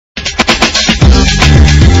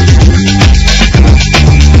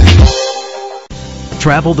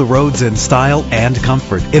Travel the roads in style and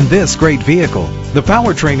comfort in this great vehicle. The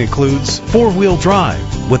powertrain includes 4-wheel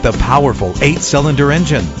drive with a powerful 8-cylinder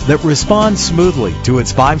engine that responds smoothly to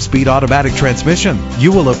its 5-speed automatic transmission.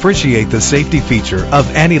 You will appreciate the safety feature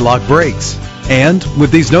of anti-lock brakes. And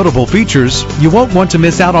with these notable features, you won't want to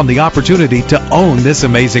miss out on the opportunity to own this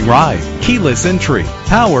amazing ride. Keyless entry,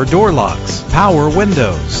 power door locks, power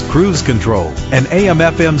windows, cruise control, an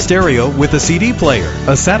AM/FM stereo with a CD player,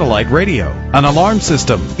 a satellite radio, an alarm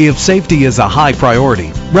system. If safety is a high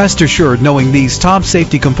priority, rest assured knowing these top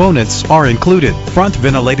safety components are included: front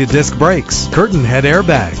ventilated disc brakes, curtain head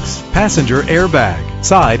airbags, passenger airbag,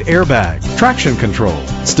 side airbag, traction control,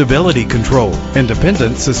 stability control,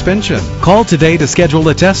 independent suspension. Call today to schedule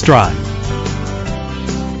a test drive.